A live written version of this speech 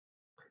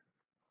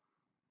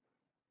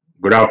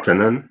Good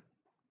afternoon.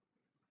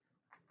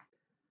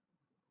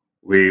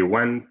 We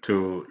want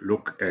to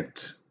look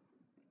at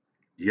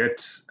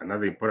yet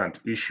another important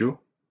issue,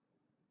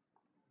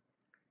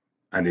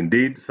 and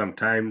indeed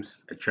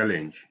sometimes a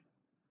challenge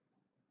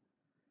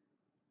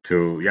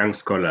to young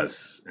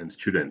scholars and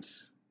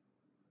students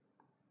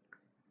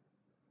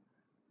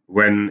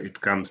when it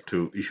comes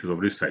to issues of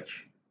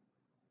research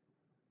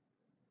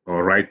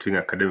or writing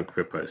academic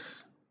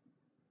papers.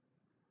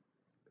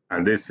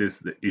 And this is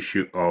the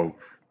issue of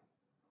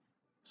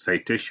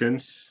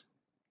citations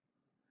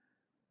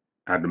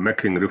and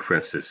making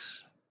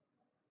references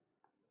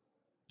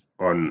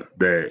on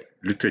the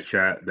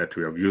literature that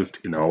we have used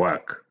in our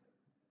work.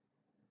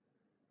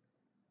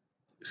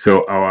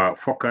 So our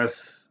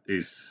focus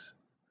is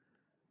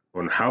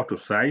on how to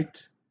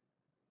cite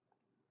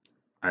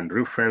and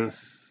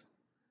reference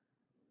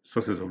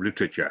sources of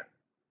literature.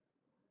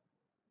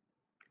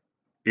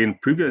 In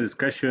previous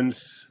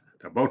discussions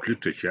about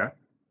literature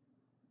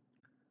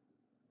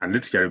and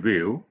literature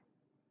review,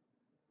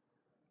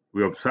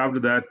 we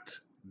observed that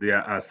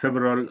there are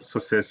several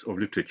sources of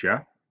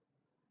literature.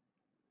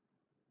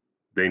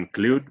 They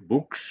include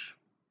books,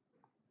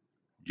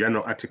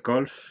 journal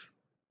articles,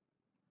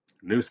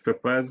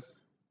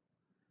 newspapers,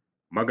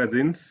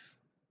 magazines,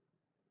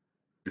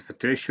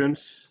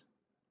 dissertations,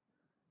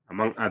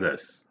 among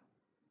others.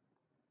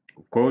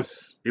 Of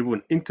course,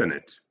 even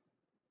internet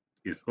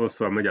is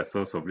also a major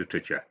source of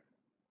literature.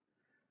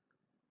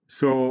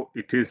 So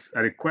it is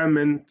a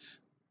requirement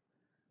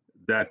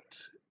that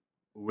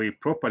we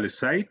properly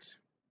cite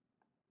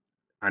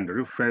and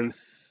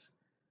reference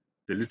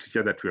the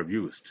literature that we have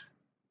used.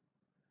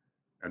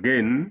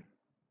 Again,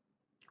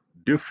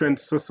 different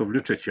sources of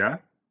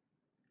literature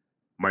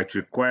might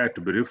require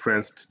to be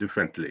referenced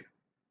differently.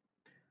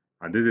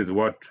 And this is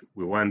what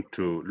we want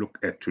to look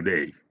at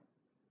today.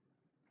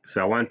 So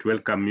I want to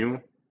welcome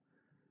you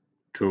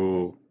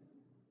to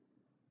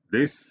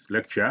this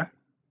lecture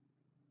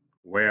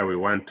where we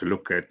want to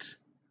look at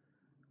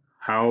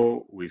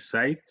how we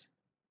cite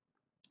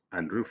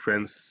and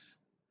reference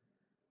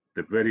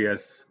the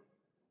various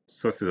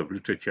sources of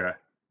literature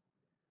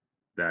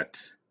that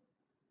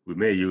we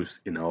may use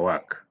in our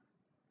work.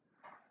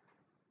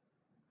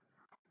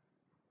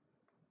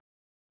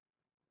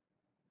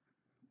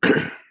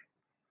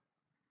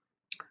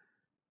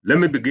 Let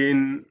me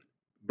begin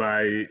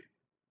by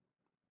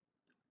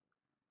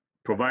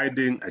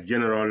providing a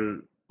general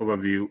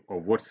overview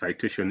of what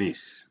citation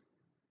is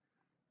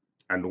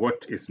and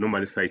what is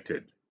normally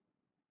cited,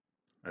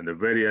 and the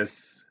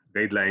various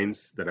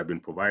guidelines that have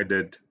been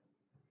provided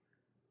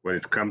when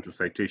it comes to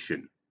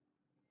citation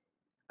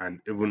and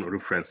even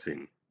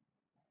referencing.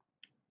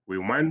 We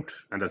want to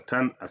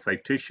understand a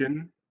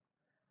citation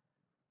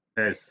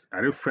as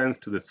a reference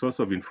to the source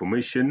of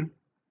information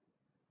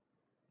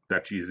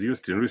that is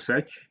used in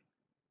research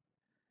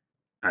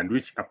and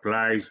which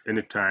applies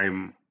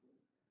anytime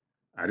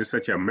a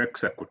researcher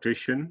makes a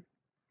quotation,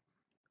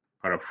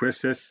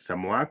 paraphrases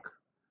some work,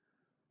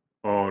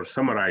 or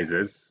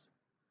summarizes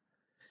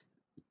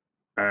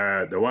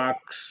the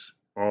works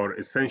or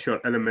essential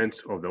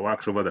elements of the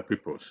works of other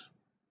peoples.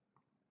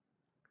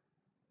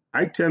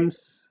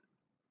 Items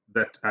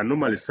that are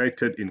normally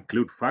cited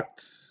include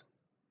facts,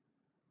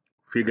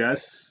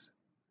 figures,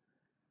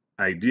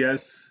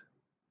 ideas,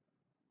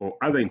 or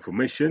other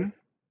information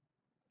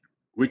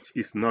which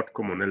is not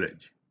common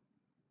knowledge.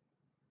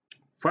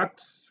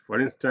 Facts, for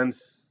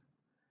instance,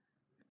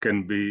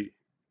 can be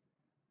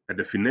a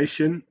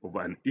definition of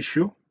an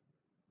issue.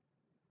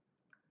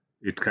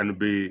 It can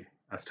be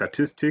a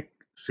statistic,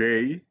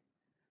 say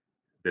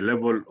the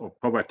level of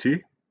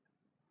poverty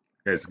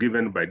as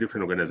given by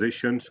different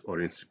organizations or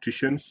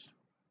institutions.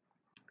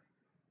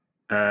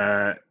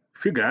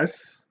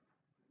 Figures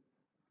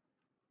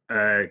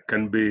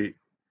can be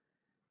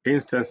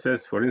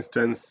instances, for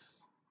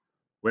instance,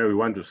 where we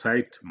want to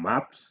cite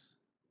maps,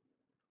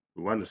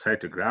 we want to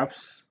cite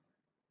graphs,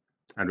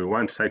 and we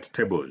want to cite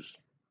tables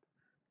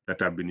that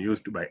have been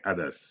used by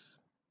others.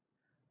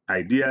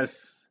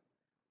 Ideas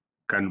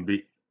can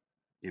be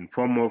in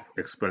form of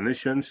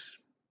explanations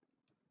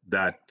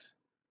that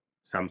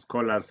some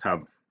scholars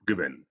have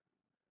given.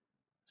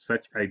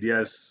 Such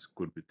ideas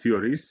could be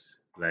theories,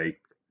 like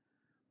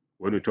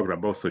when we talk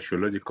about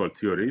sociological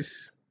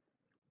theories,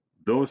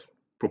 those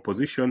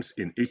propositions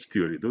in each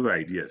theory, those are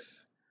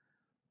ideas.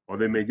 Or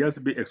they may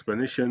just be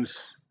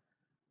explanations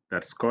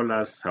that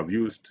scholars have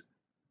used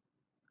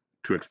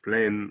to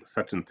explain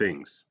certain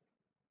things.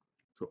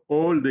 So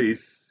all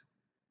these,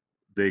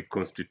 they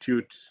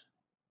constitute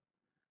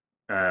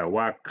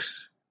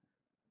works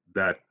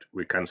that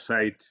we can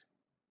cite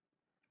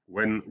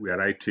when we are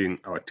writing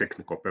our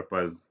technical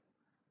papers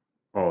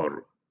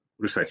or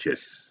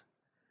researches.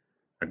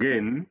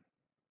 Again,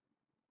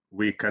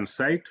 we can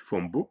cite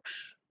from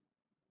books.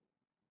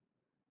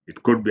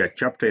 It could be a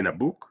chapter in a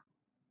book,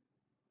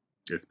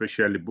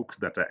 especially books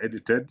that are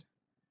edited.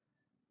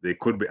 They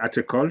could be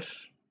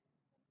articles,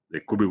 they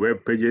could be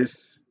web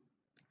pages,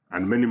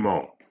 and many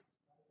more.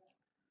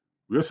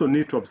 We also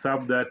need to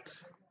observe that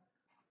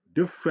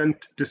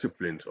different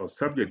disciplines or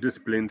subject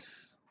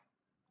disciplines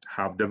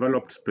have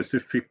developed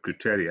specific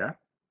criteria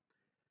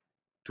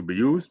to be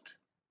used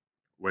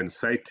when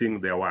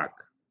citing their work.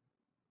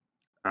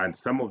 And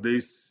some of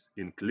these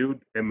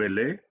include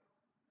MLA,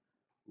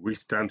 which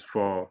stands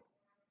for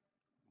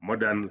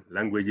Modern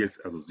Languages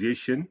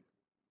Association.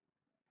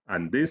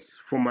 And this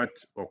format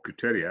or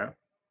criteria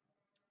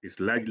is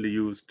largely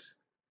used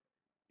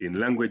in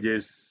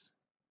languages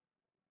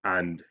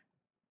and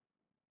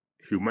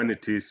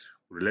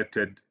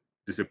humanities-related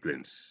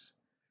disciplines.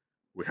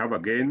 We have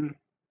again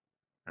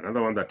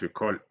another one that we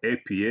call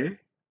APA,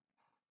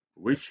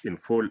 which in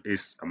full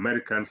is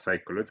American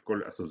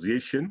Psychological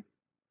Association.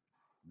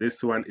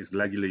 This one is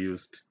largely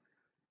used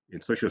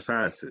in social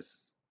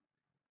sciences,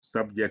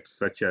 subjects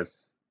such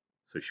as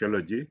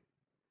sociology,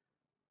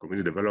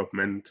 community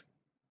development,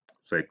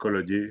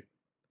 psychology,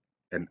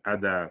 and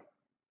other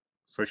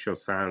social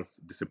science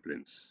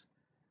disciplines.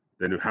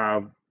 Then you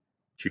have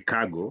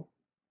Chicago,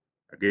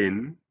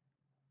 again,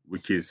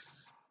 which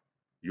is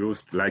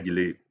used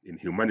largely in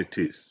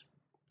humanities,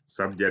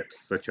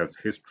 subjects such as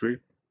history,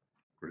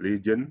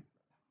 religion,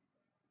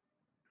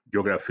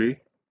 geography,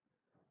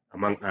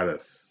 among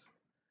others.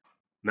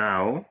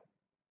 Now,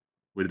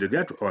 with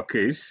regard to our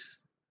case,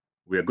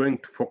 we are going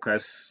to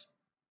focus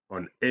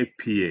on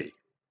APA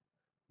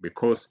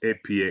because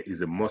APA is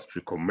the most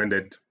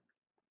recommended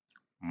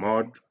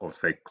mode of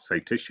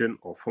citation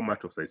or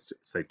format of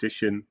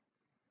citation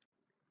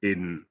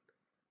in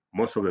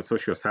most of the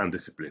social science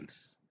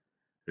disciplines,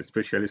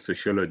 especially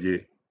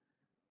sociology,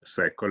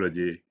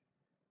 psychology,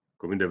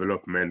 community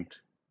development,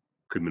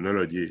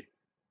 criminology,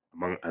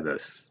 among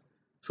others.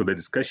 So the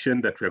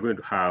discussion that we are going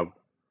to have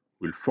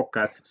will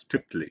focus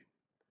strictly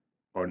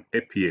on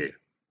APA.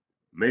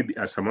 Maybe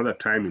at some other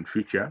time in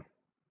future,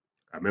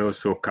 I may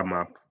also come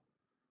up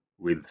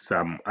with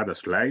some other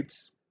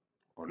slides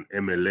on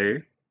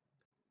MLA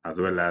as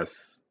well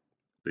as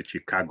the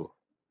Chicago.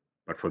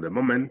 But for the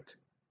moment,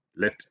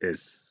 let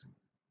us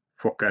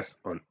focus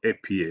on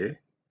APA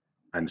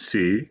and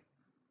see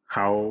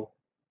how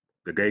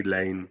the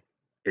guideline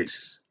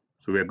is.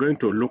 So we are going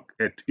to look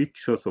at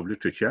each source of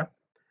literature,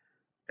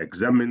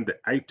 examine the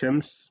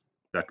items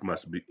that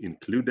must be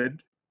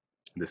included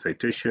in the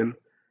citation,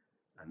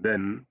 and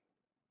then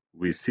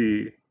we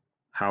see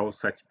how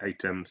such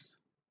items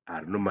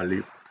are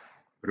normally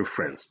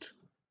referenced.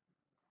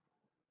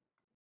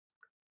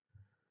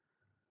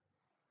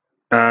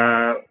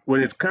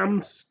 When it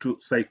comes to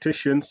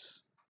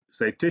citations,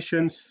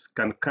 citations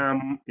can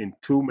come in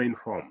two main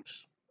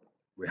forms.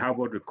 We have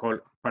what we call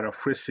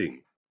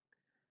paraphrasing,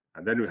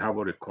 and then we have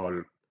what we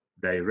call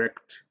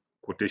direct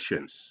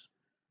quotations.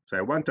 So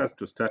I want us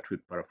to start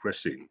with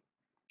paraphrasing.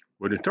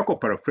 When we talk of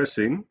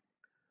paraphrasing,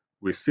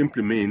 we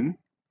simply mean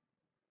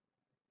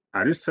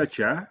a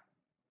researcher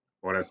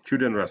or a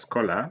student or a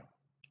scholar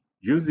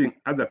using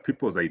other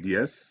people's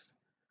ideas,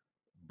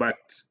 but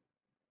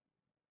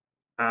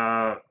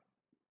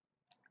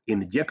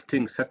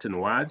injecting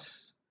certain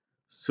words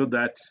so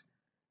that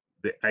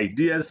the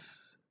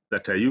ideas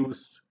that are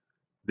used,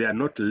 they are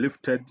not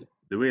lifted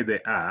the way they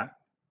are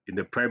in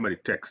the primary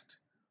text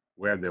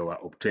where they were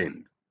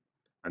obtained.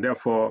 And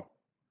therefore,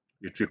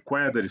 it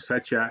requires the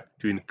researcher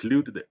to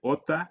include the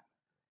author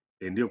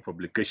and the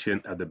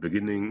publication at the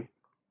beginning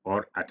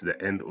or at the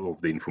end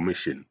of the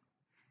information.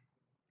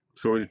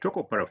 So when we talk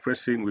of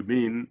paraphrasing, we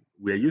mean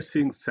we are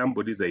using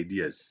somebody's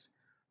ideas,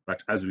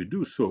 but as we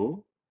do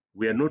so,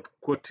 we are not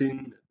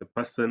quoting the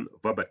person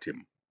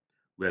verbatim.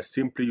 We are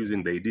simply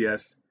using the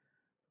ideas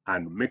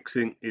and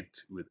mixing it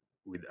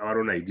with our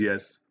own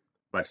ideas,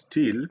 but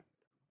still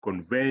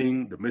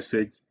conveying the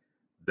message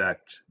that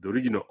the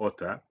original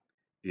author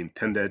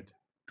intended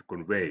to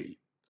convey.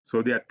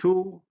 So there are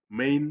two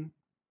main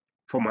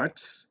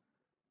formats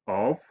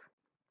of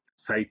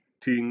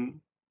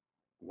citing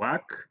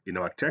work in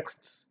our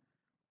texts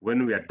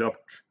when we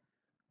adopt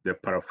the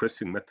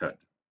paraphrasing method.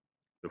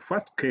 The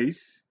first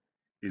case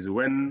is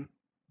when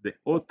the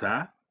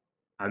author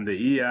and the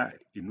year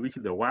in which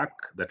the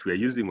work that we are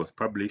using was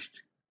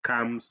published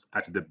comes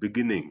at the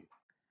beginning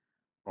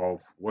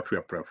of what we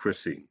are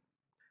paraphrasing.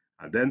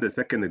 And then the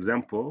second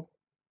example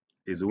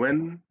is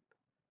when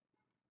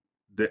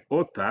the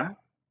author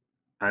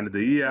and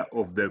the year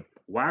of the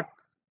work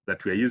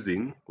that we are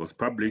using was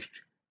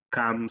published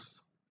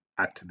comes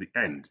at the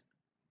end.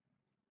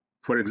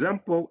 For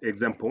example,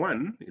 example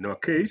one in our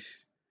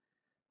case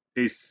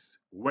is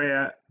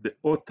where the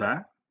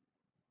author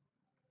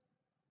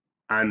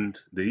and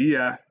the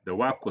year the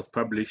work was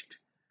published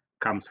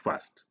comes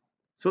first,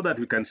 so that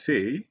we can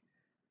say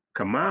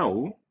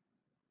Kamau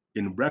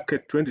in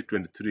bracket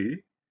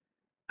 2023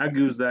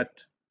 argues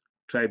that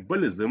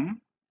tribalism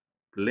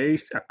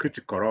plays a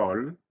critical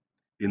role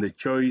in the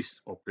choice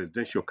of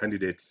presidential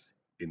candidates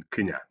in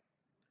Kenya.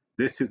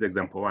 This is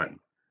example one,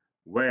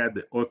 where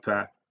the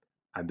author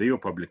and the year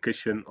of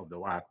publication of the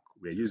work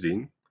we're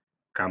using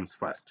comes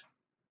first.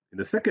 In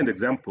the second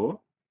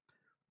example,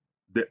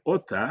 the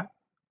author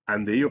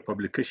and the year of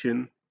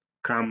publication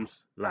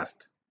comes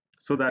last,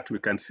 so that we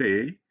can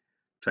say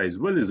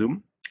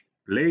tribalism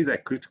plays a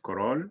critical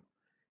role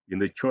in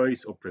the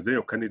choice of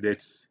presidential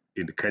candidates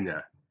in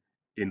Kenya.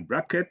 in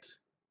bracket,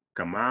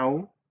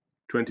 Kamau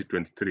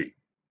 2023.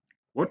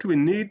 What we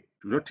need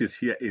to notice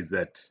here is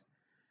that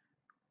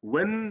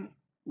when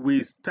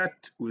we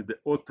start with the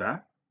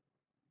author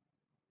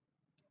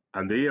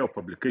and the year of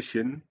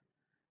publication,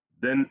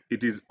 then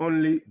it is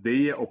only the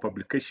year of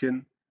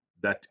publication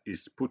that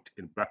is put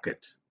in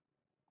bracket.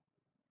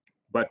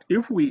 But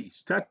if we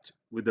start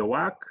with the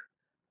work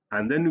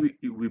and then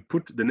we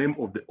put the name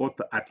of the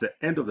author at the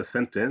end of the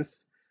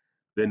sentence,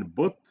 then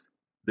both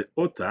the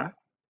author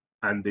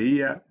and the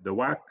year the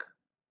work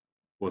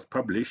was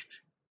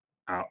published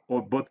are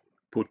all both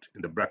put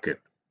in the bracket.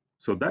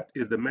 So that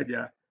is the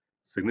major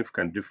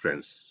significant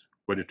difference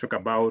when you talk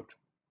about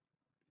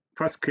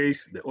first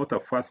case, the author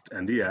first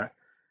and year,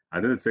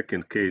 and then the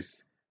second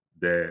case,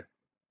 the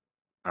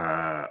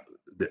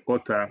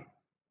author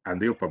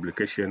and the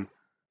publication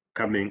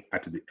coming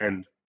at the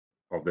end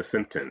of the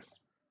sentence.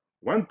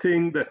 One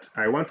thing that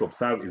I want to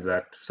observe is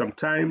that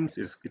sometimes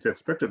it's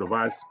expected of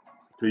us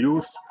to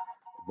use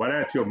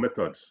variety of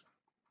methods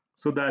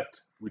so that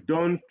we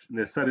don't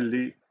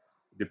necessarily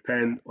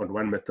depend on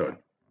one method.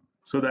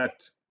 So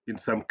that in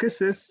some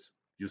cases,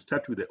 you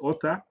start with the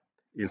author,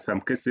 in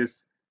some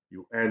cases,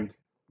 you end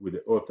with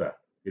the author.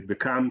 It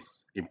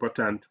becomes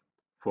important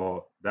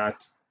for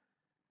that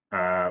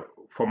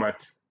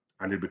format,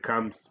 and it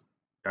becomes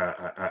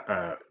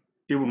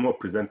even more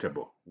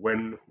presentable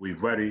when we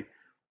vary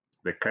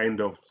the kind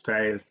of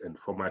styles and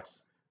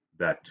formats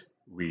that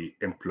we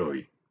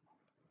employ.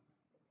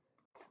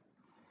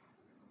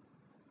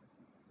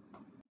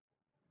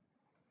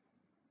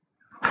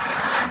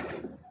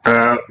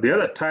 The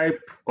other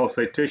type of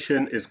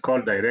citation is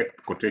called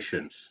direct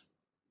quotations.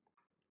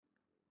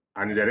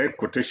 And in direct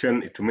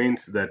quotation, it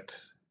means that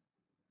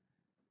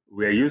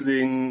we are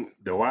using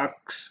the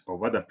works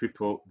of other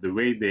people the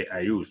way they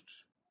are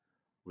used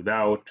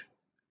without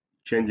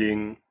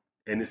changing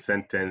any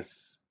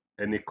sentence,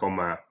 any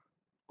comma,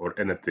 or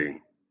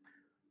anything.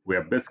 We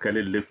are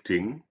basically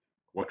lifting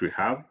what we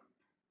have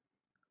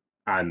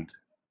and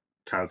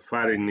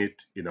transferring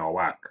it in our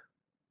work.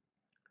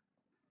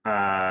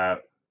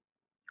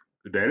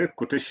 Direct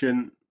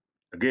quotation,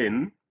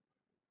 again,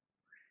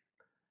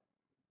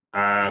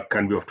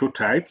 can be of two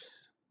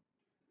types.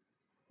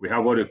 We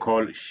have what we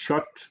call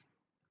short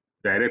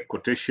direct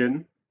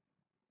quotation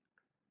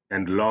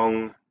and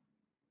long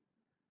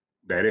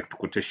direct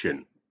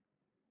quotation.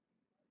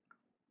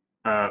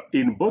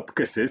 In both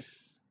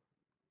cases,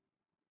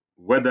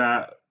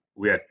 whether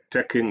we are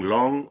taking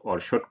long or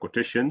short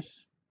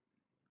quotations,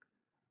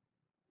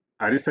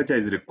 a researcher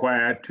is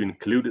required to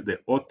include the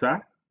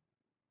author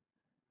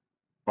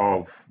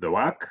of the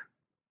work,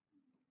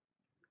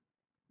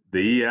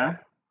 the year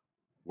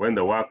when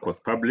the work was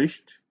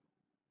published,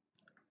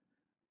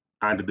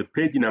 and the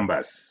page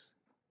numbers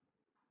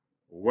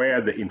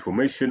where the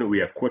information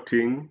we are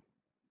quoting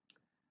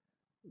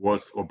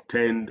was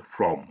obtained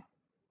from.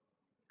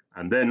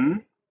 And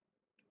then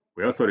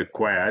we're also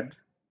required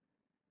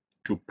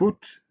to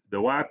put the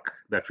work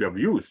that we have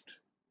used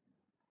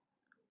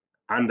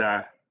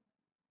under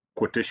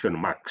quotation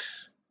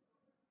marks.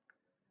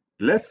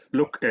 Let's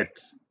look at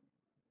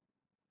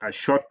a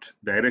short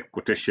direct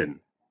quotation,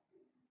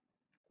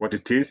 what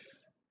it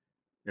is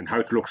and how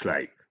it looks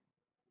like.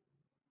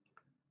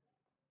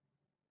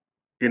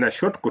 In a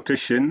short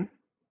quotation,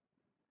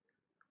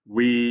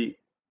 we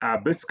are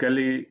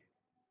basically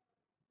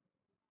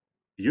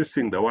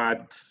using the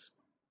words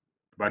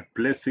but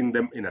placing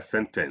them in a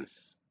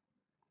sentence.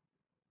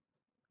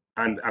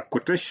 And a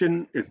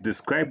quotation is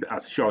described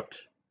as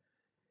short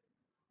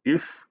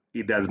if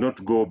it does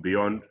not go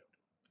beyond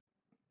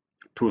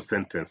two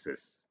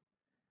sentences.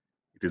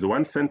 It is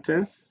one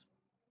sentence,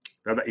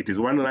 rather it is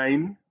one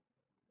line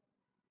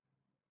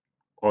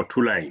or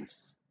two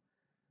lines.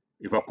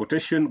 If a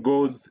quotation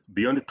goes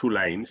beyond two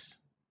lines,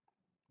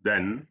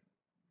 then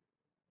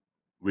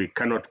we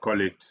cannot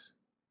call it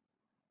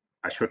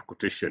a short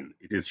quotation.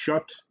 It is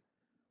short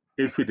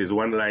if it is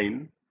one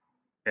line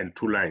and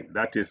two lines.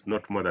 That is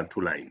not more than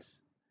two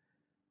lines.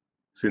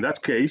 So in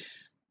that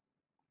case,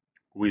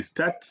 we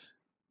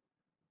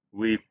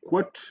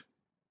quote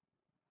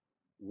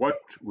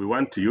what we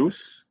want to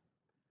use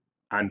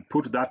and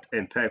put that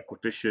entire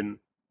quotation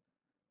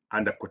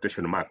under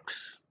quotation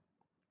marks.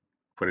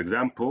 For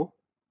example,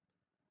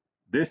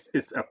 this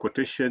is a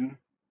quotation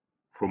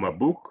from a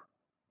book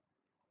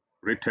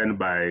written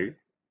by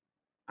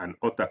an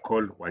author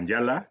called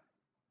Wanjala.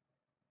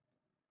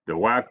 The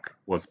work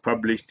was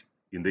published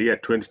in the year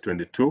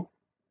 2022.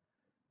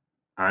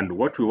 And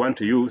what we want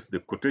to use, the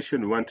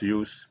quotation we want to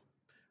use,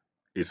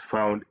 is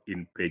found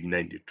in page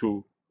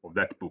 92 of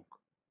that book.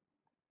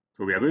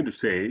 So we are going to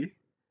say,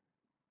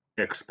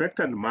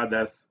 expectant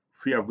mothers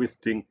fear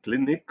visiting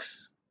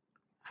clinics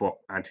for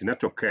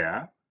antenatal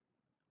care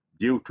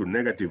due to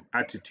negative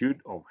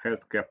attitude of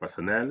healthcare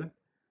personnel,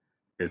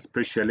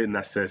 especially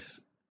nurses,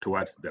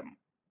 towards them.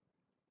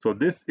 So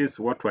this is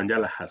what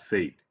Wanjala has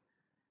said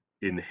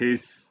in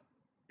his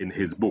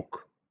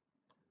book.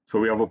 So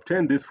we have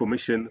obtained this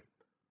information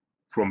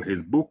from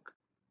his book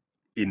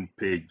in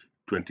page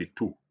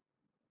 22.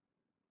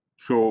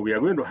 So we are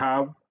going to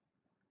have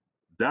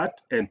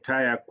that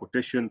entire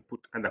quotation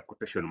put under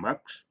quotation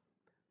marks,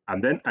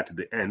 and then at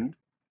the end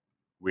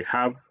we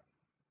have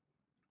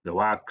the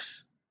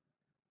works,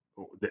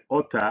 the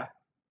author,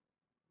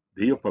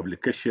 the year of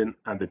publication,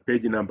 and the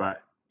page number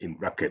in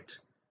bracket.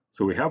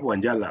 So we have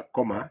Wanjala,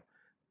 comma,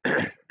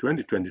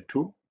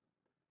 2022,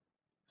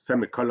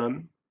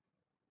 semicolon,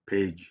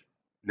 page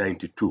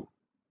 92.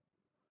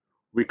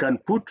 We can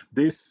put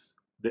this,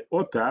 the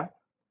author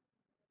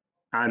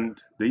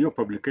and the year of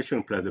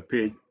publication plus the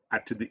page,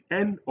 at the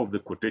end of the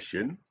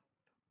quotation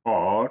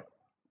or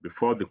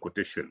before the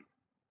quotation,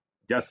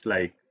 just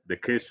like the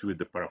case with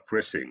the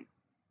paraphrasing.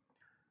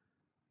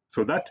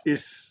 So that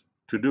is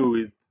to do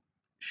with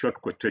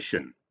short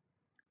quotation.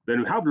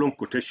 Then we have long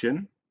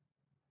quotation,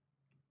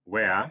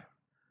 where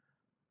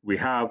we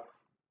have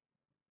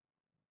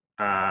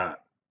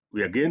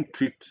we again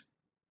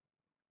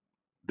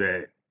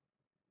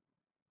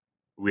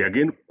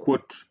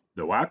quote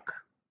the work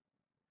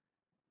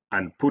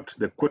and put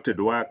the quoted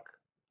work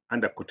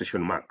under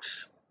quotation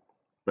marks.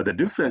 But the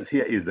difference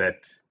here is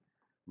that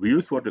we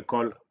use what we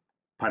call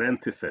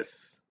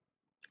parenthesis.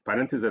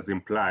 Parenthesis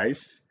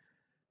implies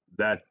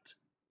that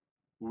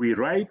we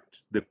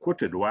write the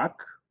quoted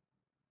work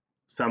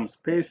some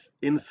space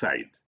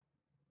inside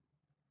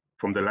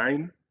from the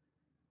line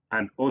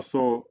and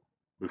also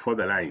before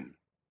the line.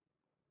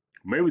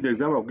 Maybe the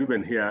example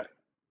given here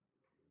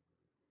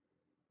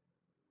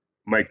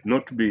might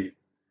not be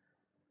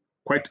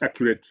quite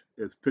accurate,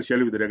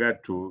 especially with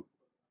regard to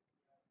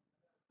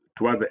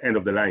towards the end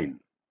of the line.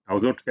 I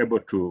was not able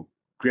to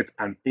create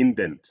an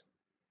indent.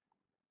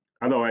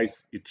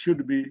 Otherwise, it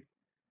should be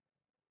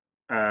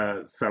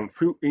some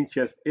few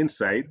inches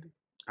inside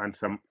and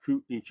some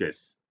few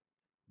inches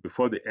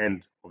before the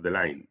end of the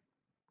line,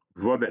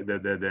 before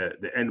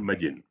the end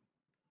margin.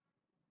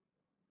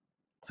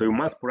 So you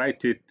must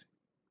write it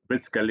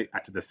basically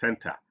at the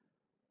center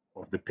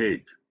of the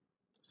page,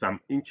 some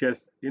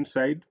inches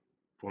inside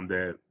from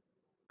the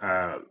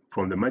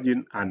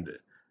margin and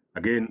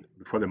again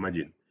before the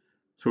margin.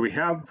 So we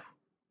have,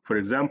 for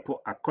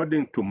example,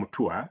 according to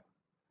Mutua,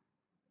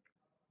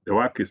 the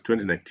work is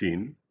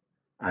 2019,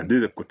 and this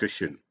is a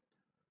quotation.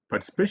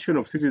 Participation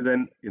of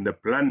citizens in the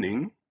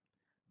planning,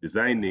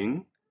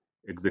 designing,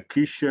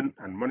 execution,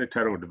 and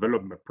monitoring of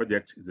development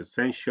projects is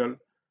essential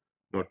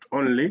not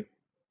only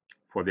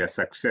for their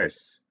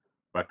success,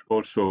 but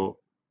also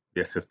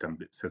their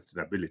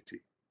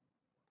sustainability.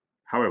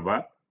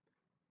 However,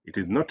 it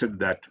is noted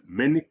that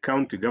many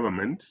county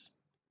governments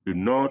do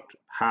not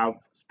have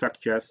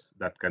structures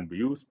that can be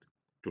used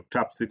to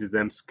tap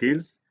citizen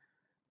skills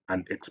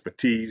and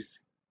expertise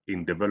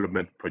in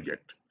development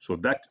projects. So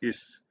that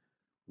is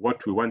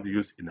what we want to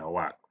use in our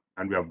work,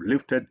 and we have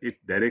lifted it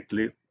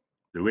directly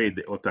the way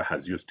the author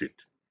has used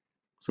it.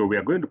 So we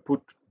are going to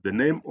put the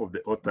name of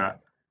the author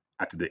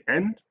at the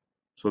end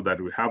so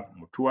that we have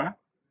Mutua.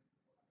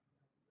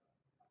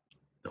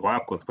 The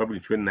work was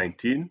published in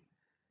 2019,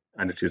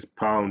 and it is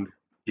found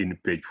in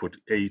page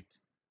 48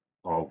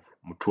 of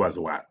Mutua's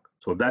work.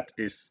 So that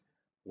is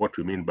what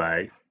we mean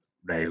by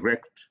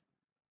direct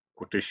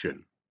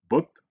quotation,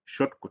 both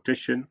short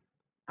quotation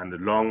and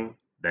long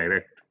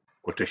direct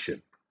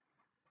quotation.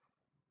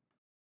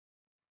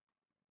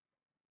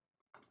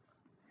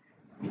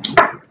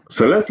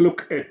 So let's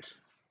look at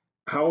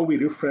how we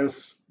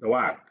reference the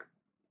work,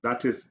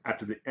 that is at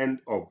the end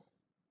of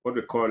what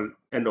we call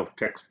end of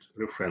text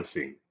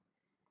referencing.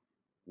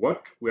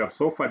 What we have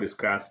so far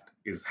discussed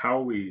is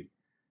how we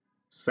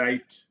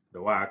cite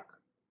the work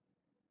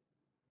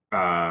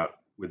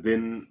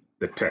within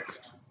the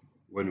text.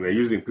 When we're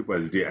using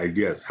people's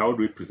ideas, how do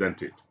we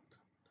present it?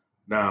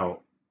 Now,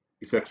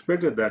 it's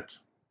expected that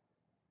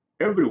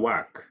every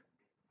work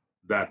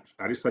that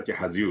a researcher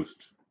has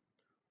used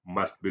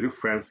must be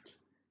referenced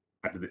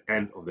at the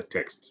end of the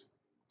text.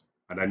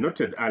 And I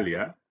noted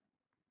earlier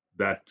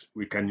that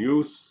we can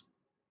use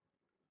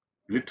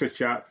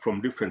literature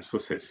from different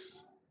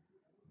sources,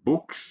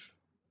 books,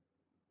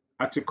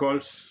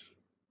 articles,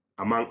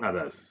 among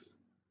others.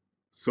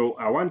 So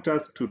I want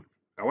to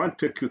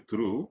take you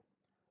through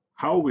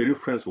how we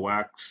reference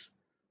works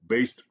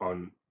based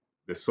on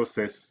the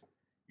sources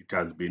it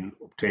has been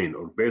obtained,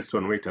 or based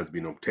on where it has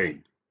been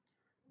obtained.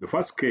 The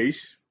first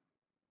case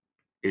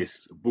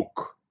is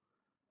book.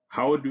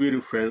 How do we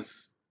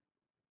reference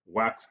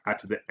works at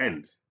the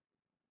end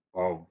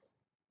of,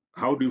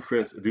 how do we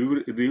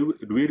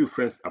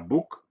reference a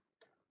book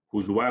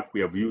whose work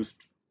we have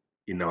used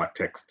in our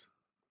text?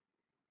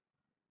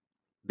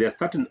 There are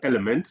certain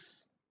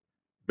elements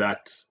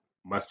that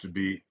must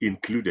be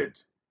included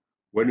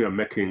when you are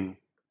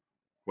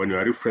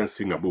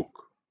referencing a book.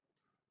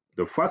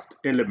 The first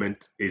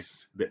element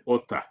is the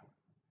author,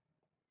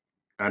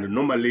 and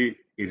normally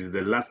it is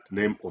the last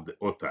name of the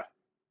author.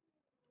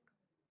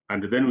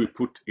 And then we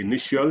put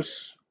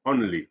initials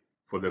only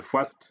for the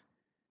first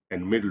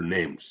and middle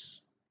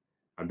names.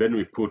 And then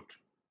we put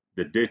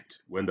the date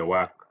when the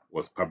work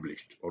was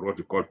published, or what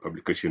we call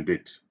publication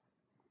date.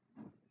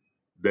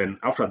 Then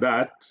after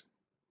that,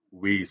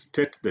 we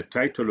state the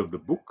title of the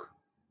book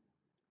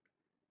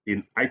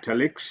in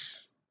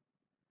italics.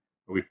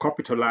 We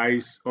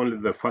capitalize only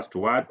the first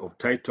word of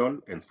title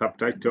and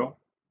subtitle,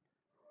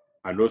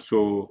 and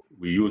also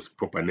we use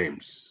proper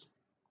names.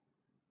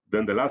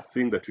 Then the last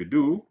thing that we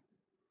do,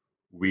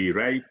 we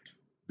write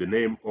the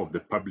name of the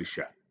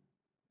publisher,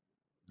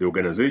 the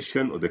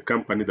organization or the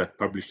company that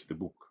published the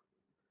book.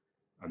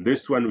 And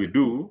this one we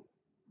do,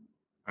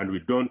 and we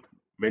don't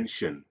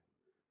mention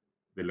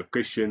the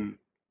location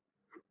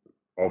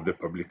of the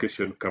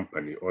publication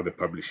company or the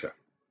publisher.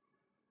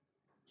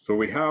 So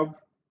we have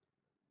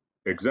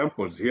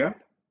examples here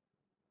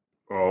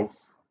of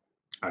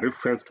a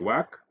referenced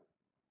work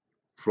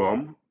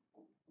from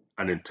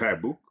an entire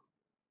book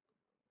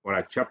or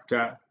a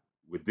chapter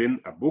within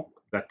a book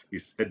that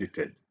is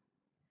edited.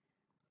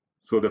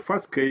 So the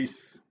first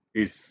case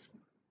is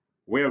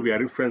where we are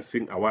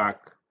referencing a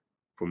work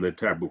from the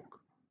entire book,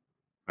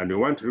 and we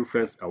want to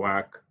reference a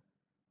work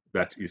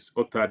that is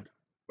authored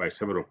by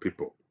several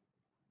people.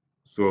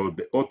 So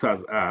the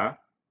authors are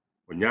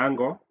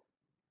Onyango,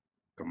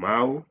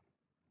 Kamau,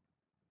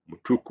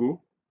 Mutuku,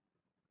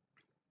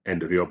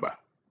 and Rioba.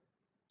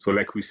 So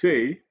like we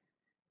say,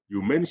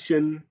 you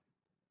mention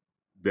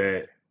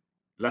the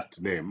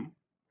last name,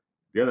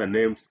 the other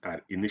names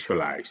are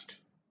initialized.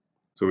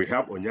 So we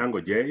have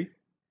Onyango J,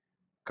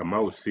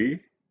 Kamau C,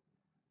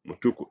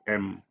 Mutuku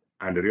M,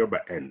 and Rioba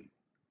N.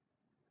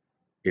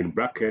 In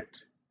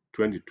bracket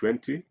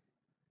 2020,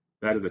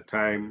 that is the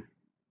time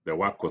the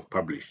work was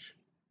published.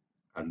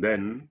 And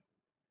then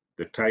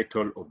the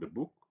title of the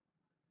book,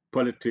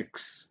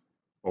 Politics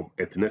of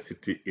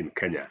Ethnicity in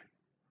Kenya.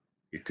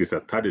 It is a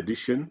third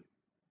edition,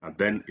 and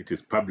then it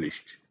is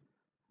published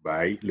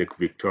by Lake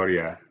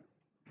Victoria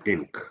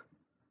Inc.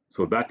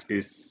 So that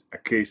is a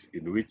case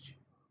in which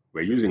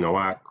we're using a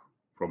work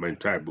from an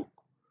entire book.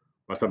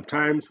 But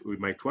sometimes we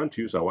might want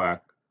to use a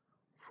work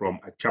from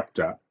a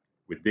chapter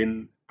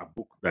within a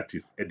book that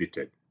is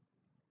edited.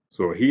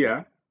 So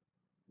here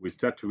we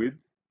start with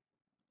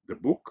the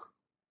book,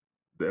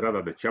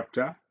 the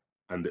chapter,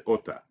 and the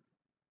author.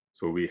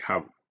 So we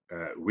have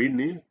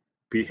Winnie,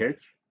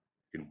 PH,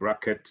 in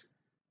bracket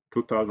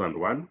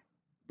 2001.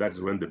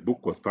 That's when the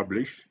book was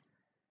published.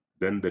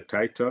 Then the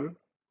title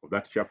of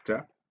that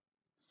chapter,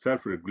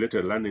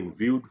 Self-Regulated Learning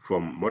Viewed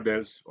from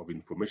Models of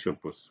Information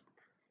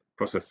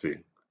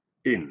Processing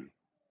in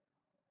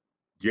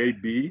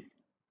J.B.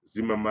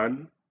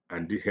 Zimmerman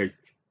and D.H.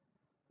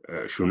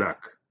 Shunak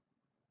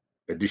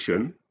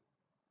edition,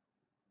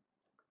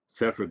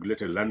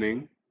 Self-Regulated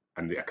Learning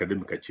and the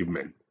Academic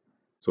Achievement.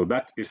 So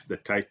that is the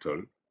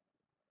title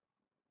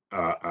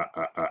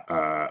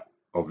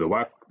of the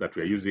work that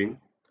we are using.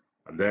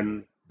 And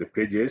then the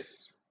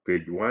pages,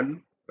 page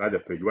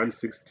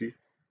 160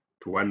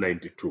 to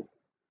 192.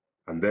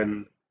 And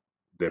then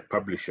the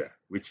publisher,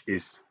 which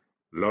is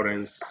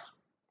Lawrence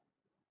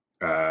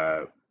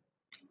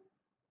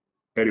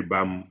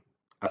Eribam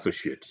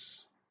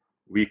Associates.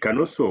 We can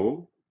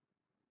also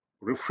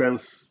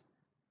reference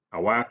a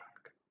work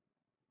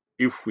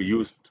if we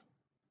used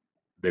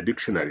the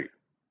dictionary,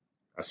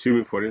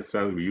 assuming, for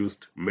instance, we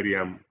used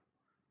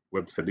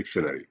Merriam-Webster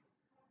dictionary.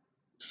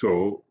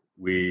 So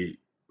we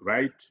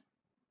write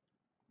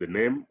the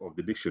name of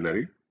the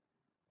dictionary,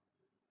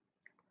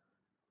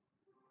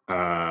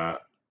 and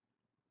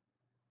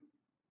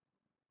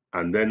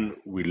then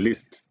we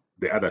list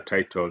the other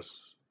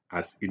titles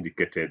as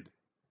indicated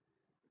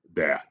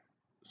there.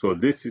 So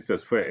this is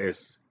as far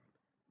as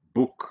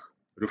book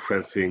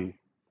referencing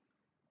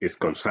is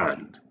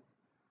concerned.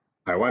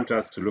 I want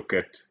us to look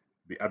at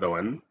the other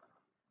one.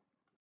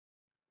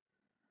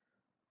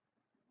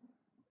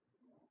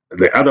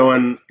 The other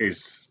one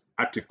is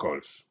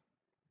articles.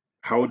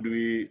 How do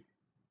we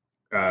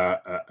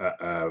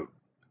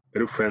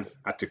reference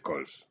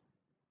articles?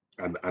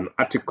 And an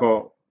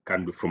article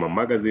can be from a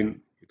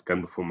magazine, it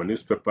can be from a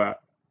newspaper,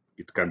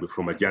 it can be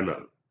from a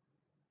journal.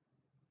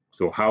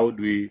 So how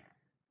do we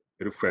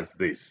reference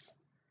this?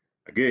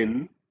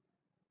 Again,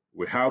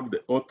 we have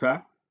the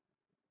author,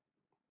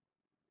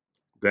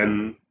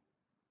 then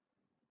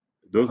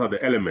those are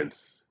the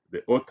elements,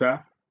 the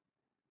author,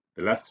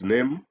 the last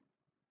name,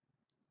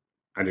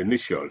 and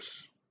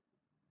initials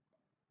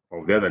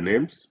of the other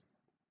names,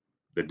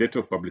 the date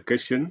of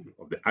publication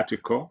of the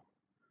article,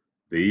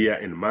 the year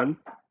and month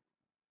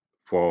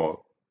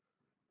for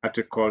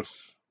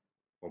articles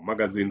or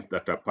magazines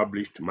that are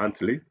published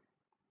monthly,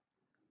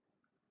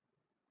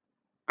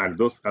 and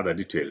those other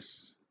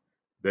details.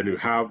 Then you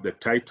have the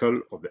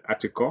title of the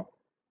article,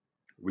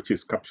 which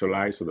is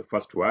capitalized on the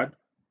first word.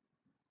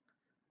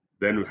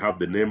 Then we have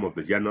the name of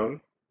the journal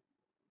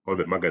or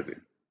the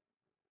magazine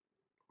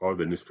or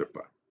the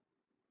newspaper.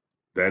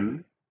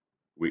 Then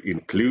we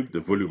include the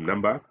volume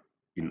number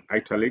in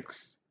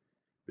italics,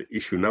 the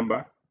issue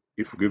number,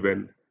 if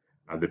given,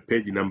 and the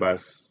page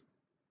numbers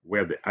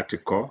where the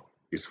article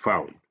is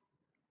found,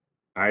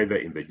 either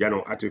in the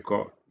journal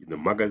article, in the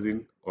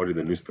magazine, or in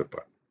the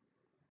newspaper.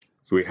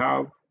 So we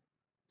have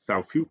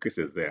some few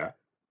cases there.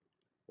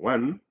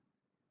 One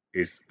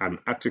is an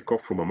article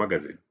from a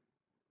magazine.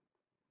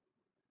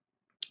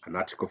 An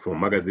article from a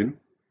magazine.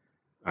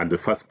 And the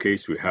first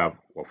case we have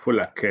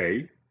Wafula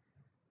K,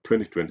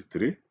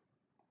 2023.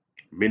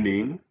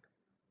 meaning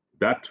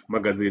that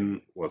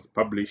magazine was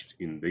published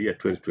in the year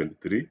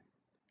 2023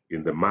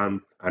 in the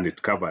month, and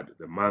it covered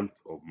the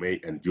month of May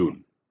and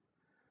June.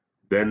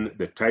 Then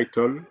the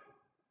title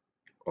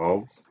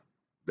of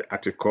the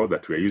article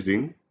that we're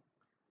using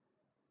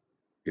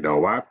in our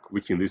work,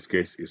 which in this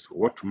case is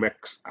What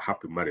Makes a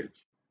Happy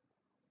Marriage?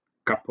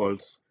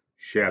 Couples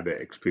Share Their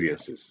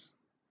Experiences.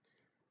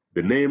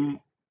 The name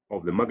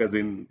of the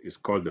magazine is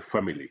called The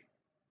Family,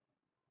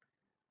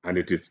 and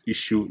it is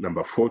issue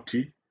number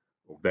 40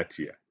 of that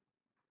year.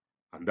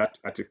 And that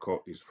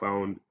article is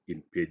found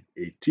in page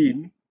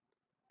 18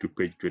 to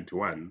page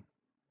 21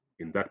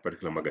 in that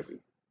particular magazine.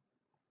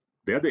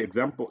 The other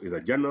example is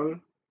a journal,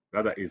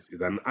 rather is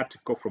an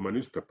article from a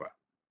newspaper.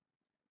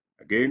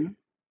 Again,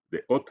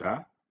 the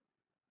author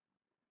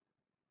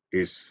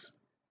is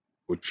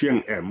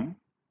Ochieng M.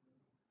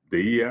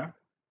 The year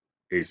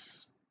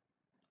is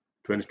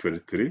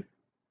 2023,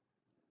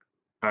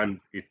 and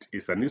it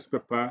is a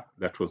newspaper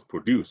that was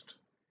produced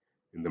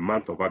in the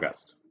month of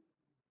August.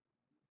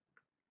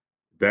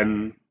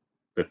 Then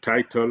the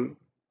title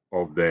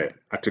of the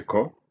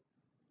article,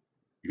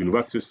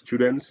 University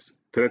Students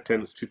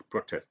Threaten Street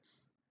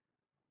Protests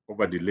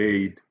Over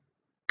Delayed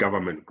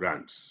Government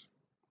Grants.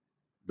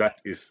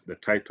 That is the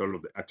title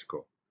of the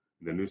article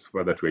in the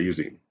newspaper that we're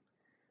using.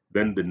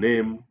 Then the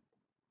name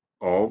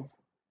of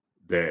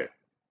the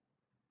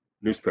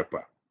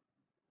newspaper,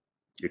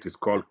 it is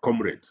called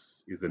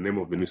Comrades, is the name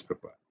of the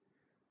newspaper.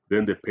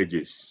 Then the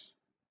pages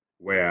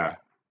where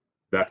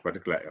that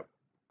particular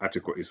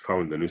article is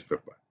found in the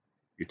newspaper.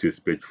 It is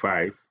page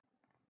 5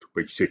 to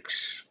page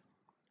 6.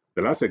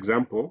 The last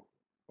example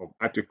of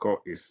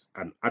article is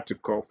an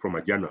article from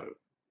a journal.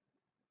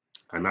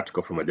 An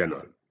article from a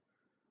journal.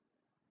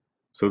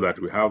 So that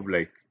we have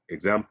like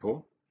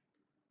example,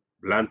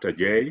 Blanta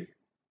J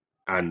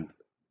and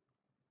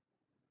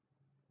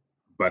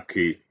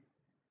Baki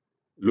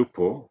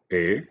Lupo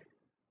A.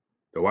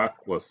 The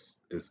work was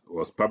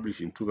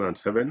published in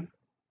 2007.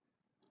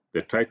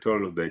 The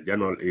title of the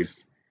journal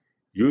is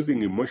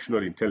Using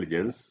Emotional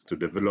Intelligence to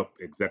Develop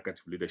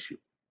Executive Leadership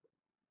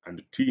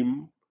and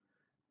Team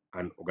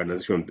and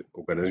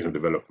Organizational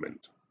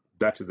Development.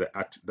 That is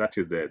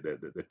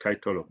the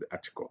title of the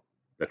article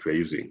that we're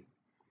using.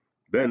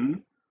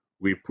 Then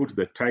we put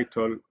the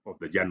title of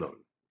the journal.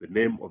 The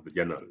name of the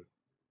journal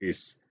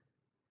is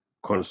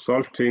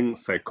Consulting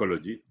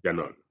Psychology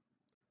Journal,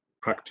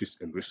 Practice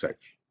and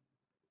Research.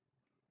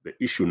 The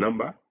issue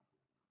number,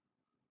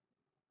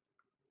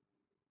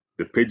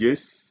 the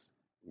pages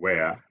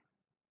where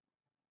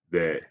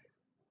the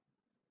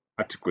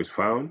article is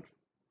found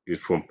is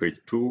from page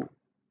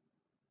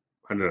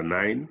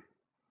 209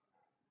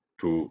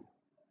 to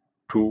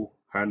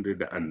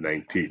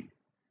 219.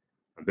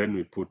 And then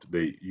we put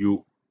the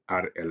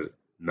URL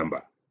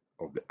number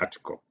of the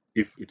article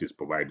if it is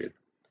provided.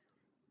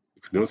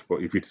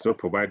 If it's not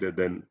provided,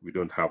 then we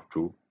don't have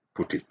to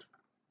put it.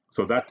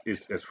 So that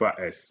is as far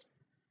as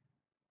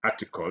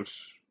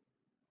articles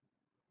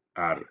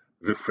are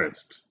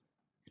referenced.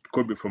 It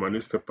could be from a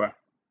newspaper,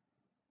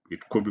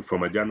 it could be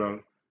from a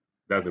journal.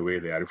 That's the way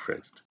they are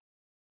referenced.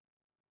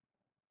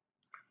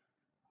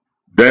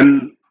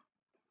 Then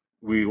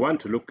we want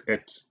to look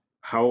at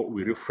how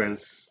we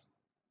reference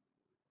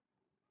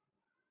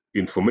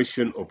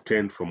information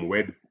obtained from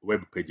web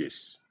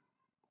pages.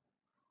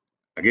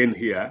 Again,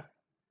 here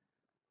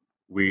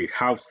we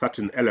have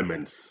certain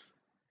elements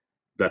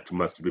that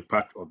must be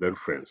part of the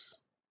reference.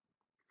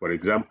 For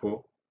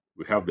example,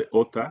 we have the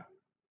author.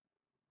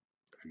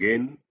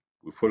 Again,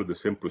 we follow the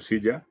same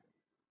procedure.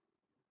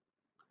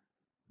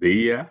 The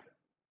year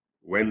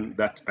when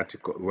that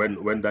article,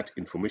 when that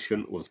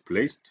information was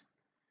placed.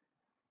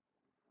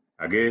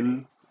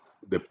 Again,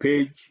 the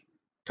page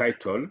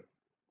title,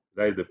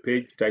 that is the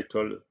page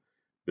title,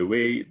 the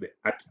way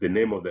the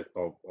name of the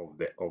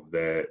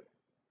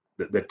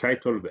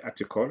title of the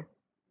article,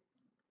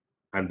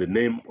 and the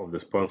name of the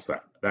sponsor,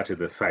 that is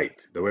the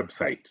site, the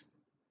website,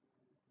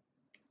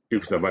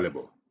 if it's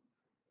available.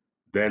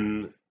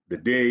 Then the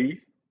day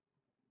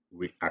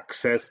we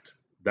accessed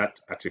that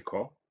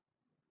article,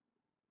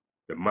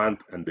 the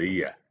month and the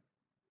year.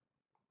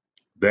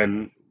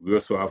 Then we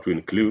also have to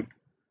include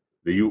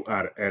the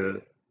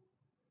URL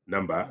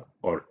number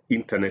or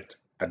internet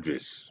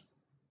address.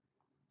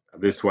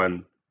 This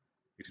one,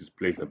 it is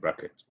placed in a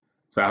bracket.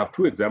 So I have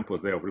two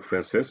examples there of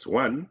references.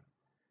 One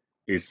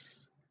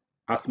is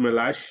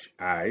Asmelash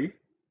I,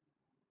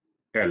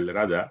 L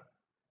rather,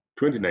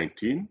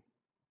 2019,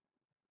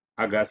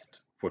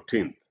 August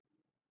 14th.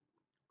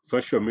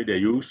 Social media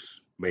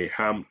use may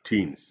harm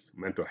teens'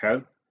 mental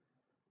health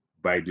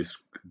by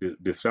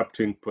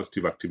disrupting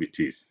positive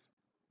activities,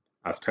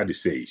 a study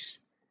says.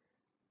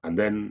 And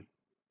then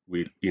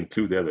we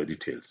include the other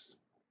details.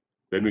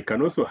 Then we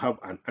can also have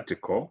an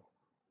article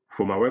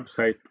from a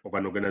website of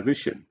an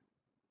organization.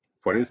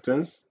 For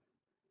instance,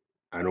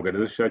 an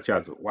organization such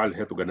as World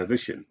Health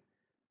Organization.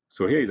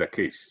 So here is a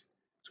case.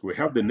 So we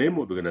have the name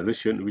of the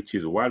organization, which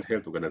is World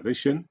Health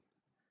Organization,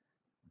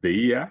 the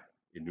year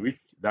in which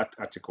that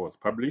article was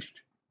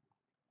published,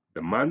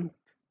 the month,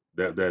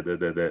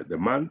 the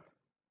month,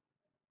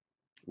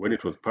 when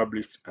it was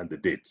published, and the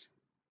date.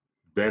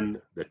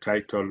 Then the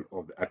title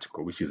of the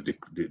article, which is the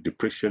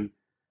depression,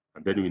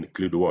 and then we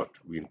include what?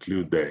 We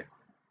include the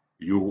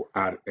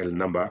URL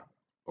number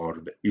or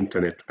the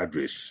internet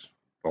address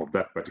of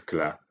that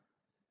particular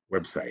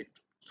website.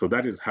 So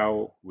that is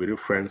how we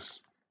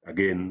reference,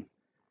 again,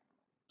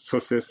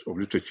 sources of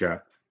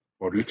literature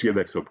or literature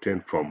that's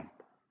obtained from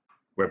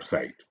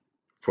website,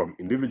 from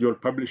individual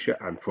publisher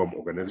and from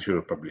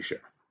organizational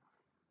publisher.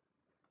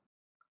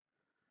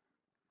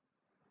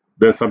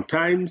 Then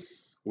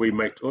sometimes we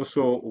might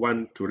also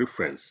want to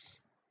reference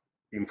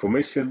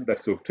information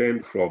that's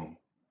obtained from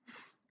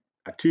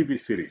a TV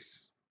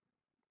series,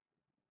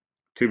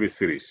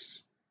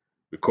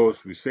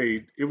 because we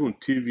said even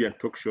TV and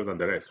talk shows and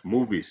the rest,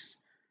 movies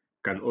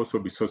can also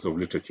be source of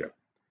literature.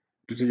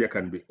 Literature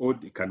can be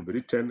audio, it can be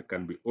written,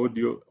 can be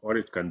audio, or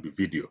it can be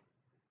video.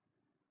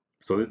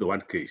 So this is the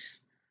one case.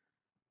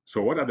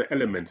 So what are the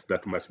elements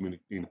that must be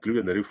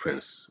included in the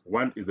reference?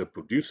 One is the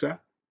producer,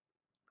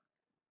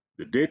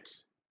 the date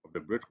of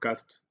the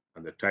broadcast,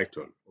 and the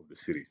title of the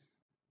series.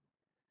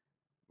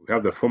 We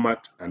have the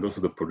format and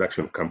also the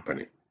production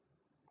company.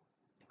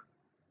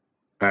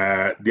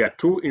 There are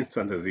two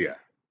instances here.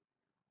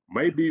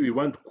 Maybe we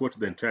want to quote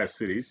the entire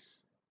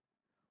series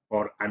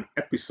or an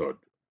episode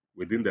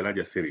within the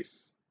larger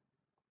series.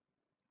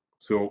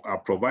 So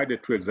I've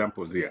provided two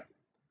examples here.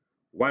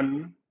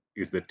 One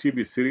is the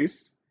TV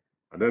series,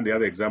 and then the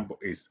other example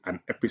is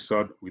an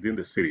episode within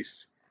the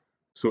series.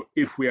 So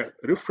if we are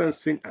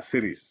referencing a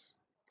series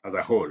as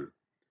a whole,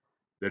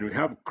 then we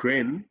have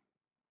Crane,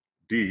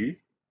 D,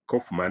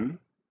 Kaufman,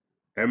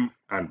 M,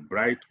 and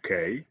Bright,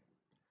 K,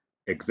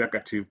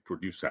 executive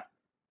producer.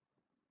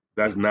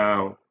 That's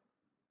now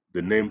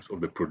the names of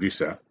the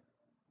producer,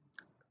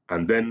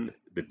 and then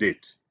the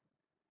date.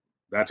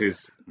 That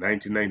is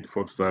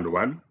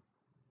 1994-2001.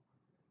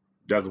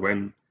 That's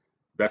when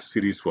that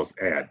series was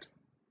aired,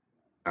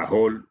 a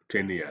whole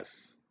 10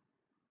 years.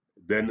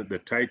 Then the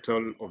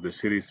title of the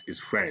series is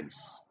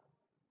Friends.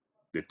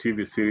 The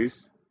TV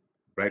series,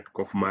 Bright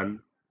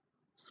Kaufman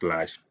 /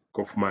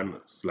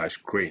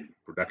 Crane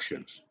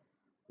Productions,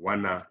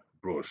 Warner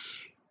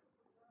Bros.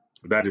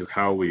 That is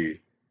how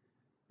we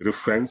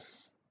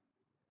reference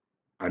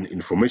an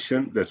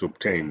information that's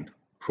obtained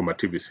from a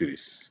TV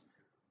series.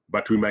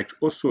 But we might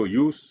also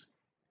use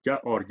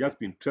or just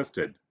be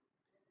interested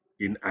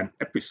in an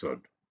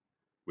episode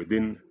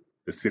within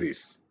the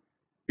series.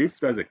 If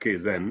that's the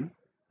case, then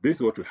this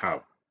is what we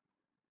have.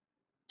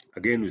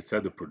 Again, we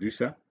start the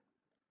producer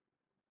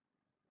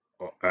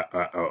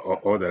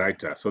or the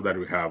writer, so that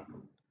we have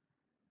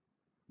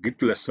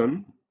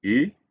Gitleson,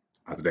 E,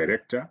 as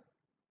director,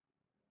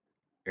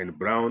 and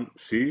Brown,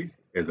 C,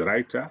 as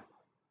writer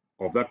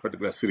of that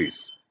particular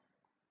series.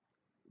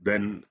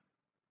 Then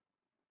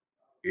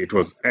it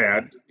was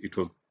aired, it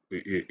was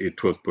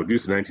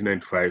produced in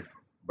 1995,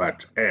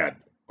 but aired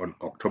on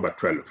October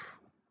 12th.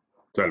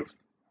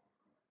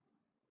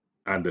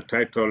 And the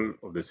title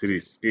of the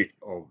series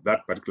of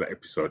that particular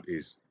episode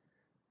is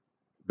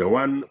The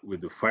One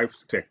with the Five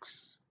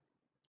Steaks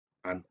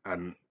and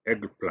an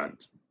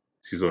Eggplant,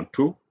 Season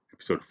 2,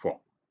 Episode 4,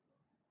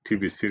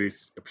 TV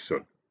series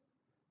episode.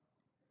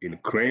 In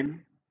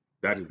Crane,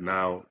 that is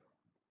now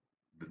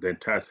the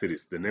entire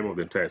series, the name of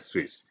the entire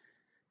series.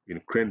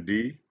 In Crane,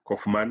 D,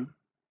 Kaufman,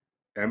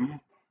 M,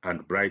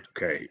 and Bright,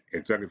 K,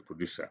 executive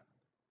producer.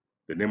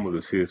 The name of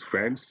the series,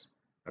 Friends,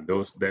 and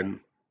those then,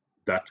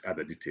 that are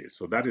the details.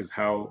 So that is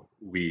how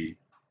we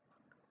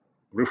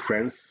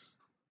reference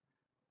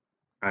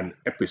an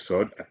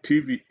episode, a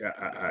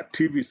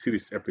TV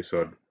series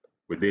episode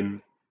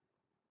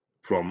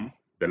from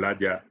the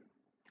larger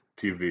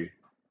TV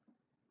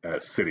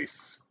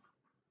series.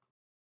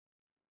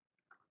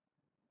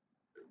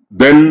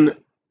 Then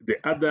the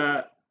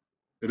other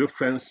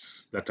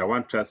reference that I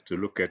want us to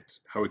look at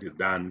how it is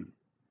done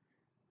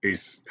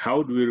is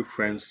how do we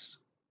reference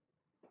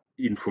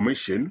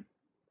information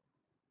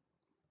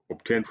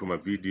obtained from a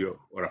video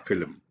or a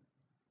film.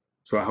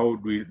 So how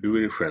do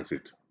we reference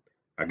it?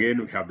 Again,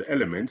 we have the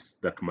elements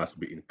that must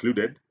be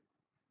included,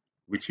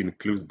 which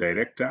includes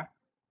director,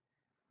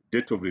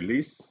 date of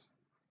release,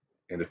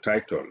 and the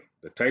title.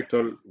 The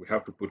title, we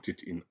have to put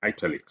it in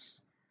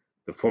italics,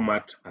 the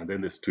format, and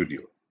then the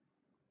studio.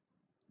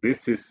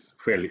 This is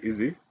fairly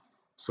easy.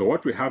 So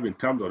what we have in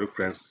terms of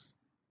reference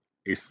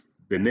is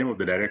the name of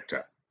the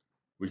director,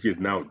 which is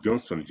now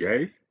Johnston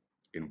J,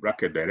 in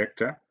bracket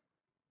director,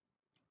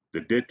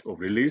 the date of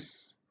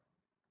release,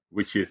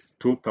 which is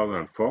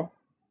 2004,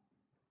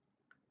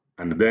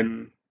 and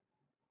then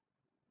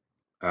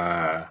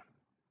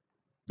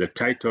the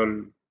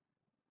title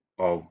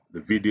of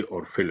the video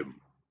or film,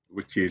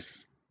 which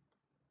is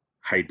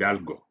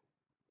Hidalgo,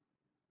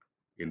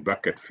 in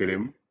bracket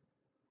film,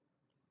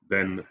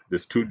 then the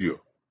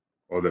studio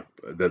or the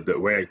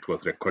where it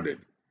was recorded,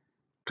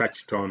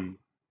 Touchstone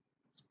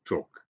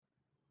stroke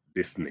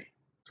Disney.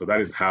 So that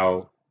is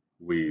how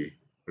we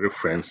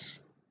reference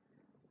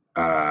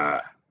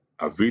a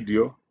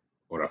video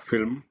or a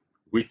film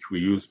which we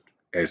used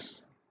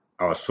as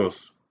our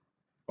source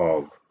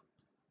of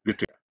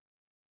literature.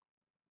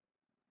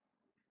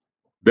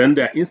 Then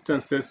there are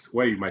instances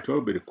where we might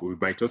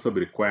also be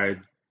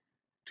required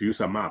to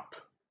use a map.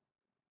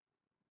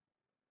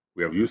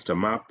 We have used a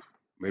map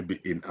maybe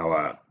in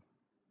our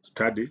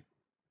study,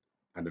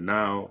 and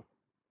now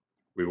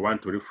we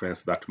want to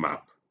reference that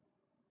map.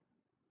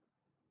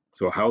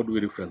 So how do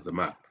we reference the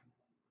map?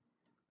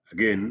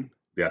 Again,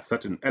 there are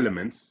certain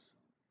elements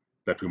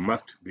that we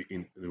must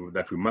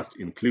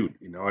include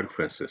in our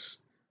references.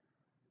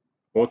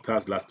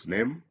 Author's last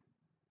name,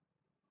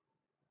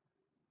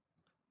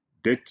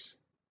 date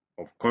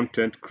of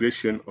content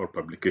creation or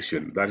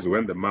publication. That is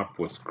when the map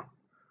was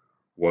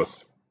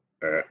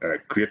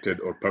created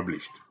or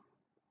published.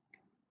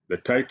 The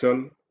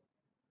title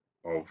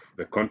of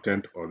the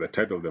content or the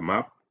title of the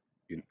map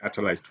in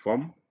italicized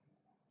form,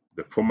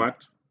 the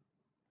format,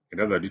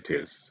 and other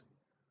details.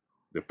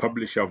 The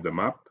publisher of the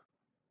map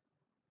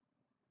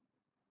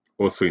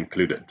also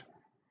included.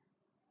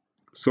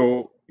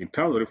 So in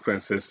terms of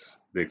references,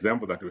 the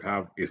example that we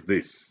have is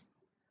this.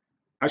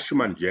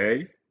 Ashman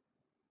J,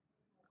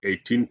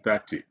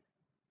 1830,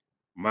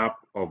 map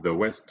of the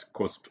west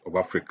coast of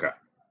Africa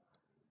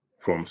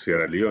from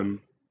Sierra Leone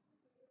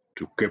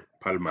to Cape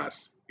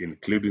Palmas,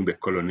 including the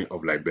colony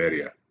of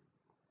Liberia,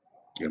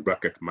 in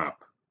bracket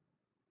map.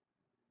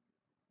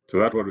 So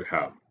that's what we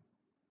have.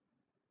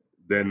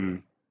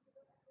 Then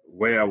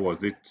where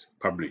was it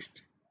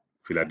published?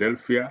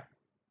 Philadelphia,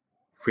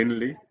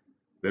 Finley.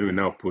 Then we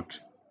now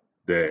put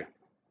the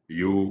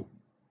URL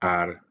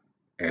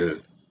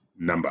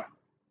number,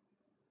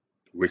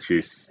 which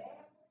is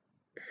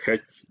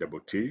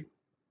HTT,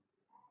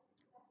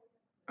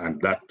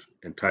 and that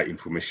entire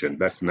information.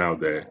 That's now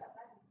the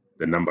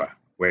number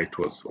where it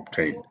was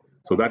obtained.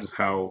 So that is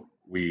how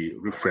we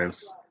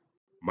reference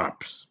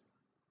maps.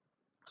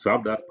 So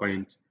at that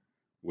point,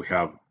 we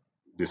have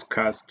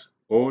discussed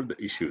all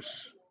the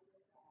issues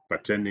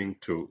pertaining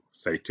to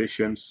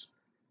citations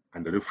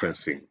and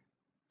referencing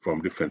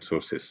from different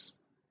sources.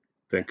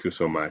 Thank you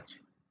so much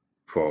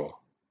for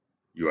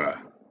your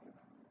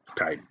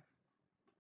time.